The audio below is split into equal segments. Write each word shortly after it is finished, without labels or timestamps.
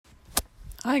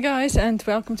Hi guys, and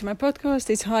welcome to my podcast.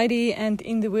 It's Heidi, and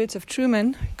in the words of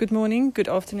Truman, good morning, good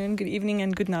afternoon, good evening,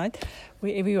 and good night,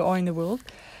 wherever you are in the world.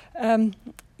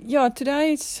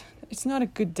 Today it's not a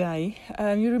good day.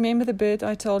 You remember the bird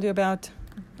I told you about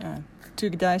 2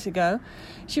 days ago?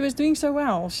 She was doing so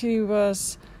well. She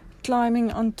was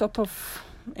climbing on top of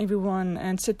everyone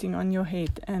and sitting on your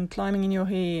head and climbing in your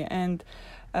hair, and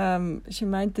she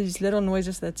made these little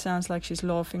noises that sounds like she's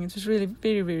laughing. It was really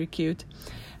very, very cute.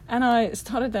 And I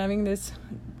started having this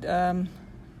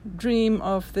dream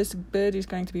of this bird is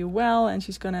going to be well, and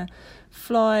she's going to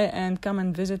fly and come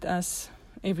and visit us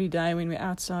every day when we're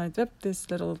outside. This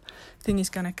little thing is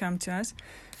going to come to us.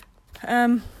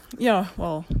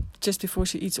 Just before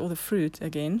she eats all the fruit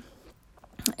again.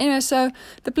 Anyway, so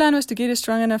the plan was to get her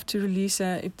strong enough to release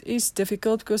her. It is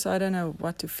difficult because I don't know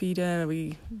what to feed her.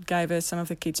 We gave her some of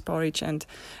the kids' porridge and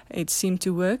it seemed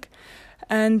to work.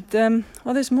 And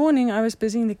this morning I was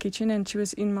busy in the kitchen and she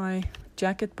was in my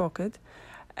jacket pocket,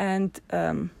 and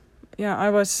I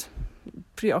was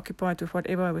preoccupied with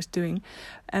whatever I was doing,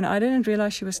 and I didn't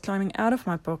realize she was climbing out of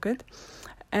my pocket,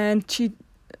 and she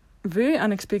very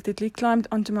unexpectedly climbed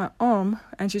onto my arm,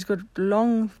 and she's got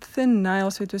long thin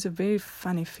nails, so it was a very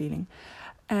funny feeling.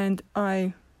 And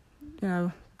I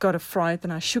got a fright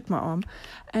and I shook my arm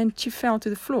and she fell to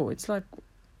the floor. It's like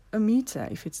a meter,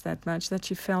 if it's that much, that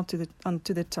she fell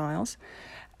onto the tiles,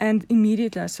 and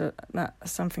immediately I saw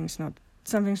something's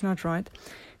not right.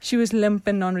 She was limp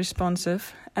and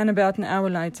non-responsive, and about an hour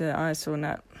later I saw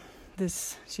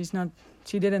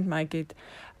she didn't make it.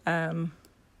 So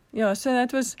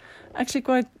that was actually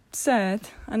quite sad.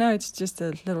 I know it's just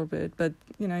a little bit, but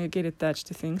you get attached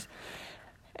to things,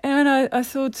 and I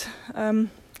thought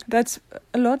that's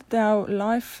a lot how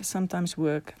life sometimes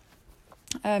work.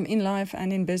 In life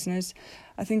and in business,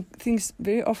 I think things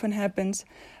very often happens,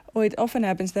 or it often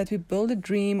happens that we build a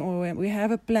dream or we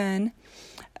have a plan,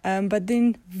 but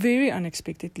then very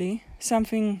unexpectedly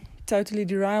something totally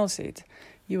derails it.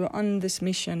 You were on this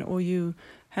mission, or you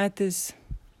had this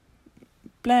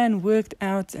plan worked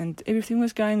out and everything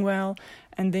was going well,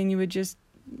 and then you were just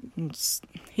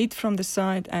hit from the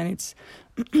side and it's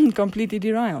completely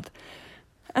derailed.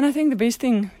 And I think the best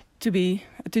thing to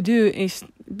do is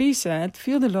be sad,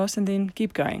 feel the loss, and then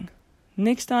keep going.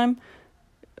 Next time,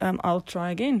 I'll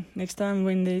try again. Next time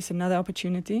when there's another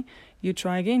opportunity, you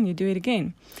try again, you do it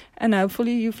again. And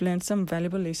hopefully you've learned some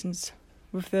valuable lessons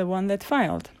with the one that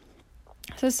failed.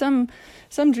 So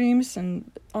some dreams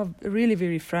are really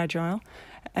very fragile,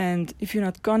 and if you're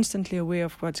not constantly aware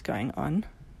of what's going on,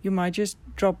 you might just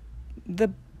drop the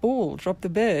ball, drop the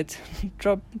bird,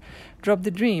 drop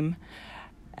the dream,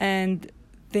 and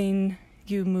then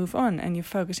you move on and you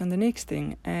focus on the next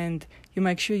thing, and you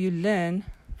make sure you learn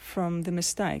from the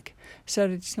mistake so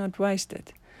that it's not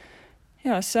wasted.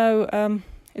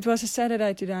 It was a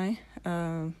Saturday today,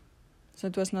 so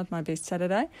it was not my best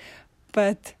Saturday,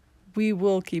 but we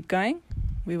will keep going.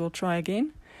 We will try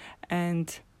again,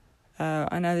 and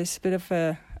I know there's a bit of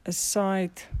a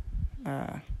side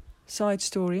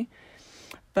story,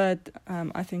 but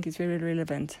I think it's very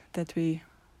relevant that we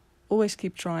always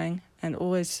keep trying and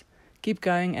always keep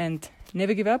going and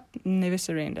never give up, never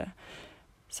surrender.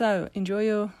 So enjoy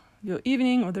your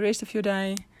evening or the rest of your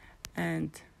day, and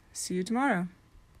see you tomorrow.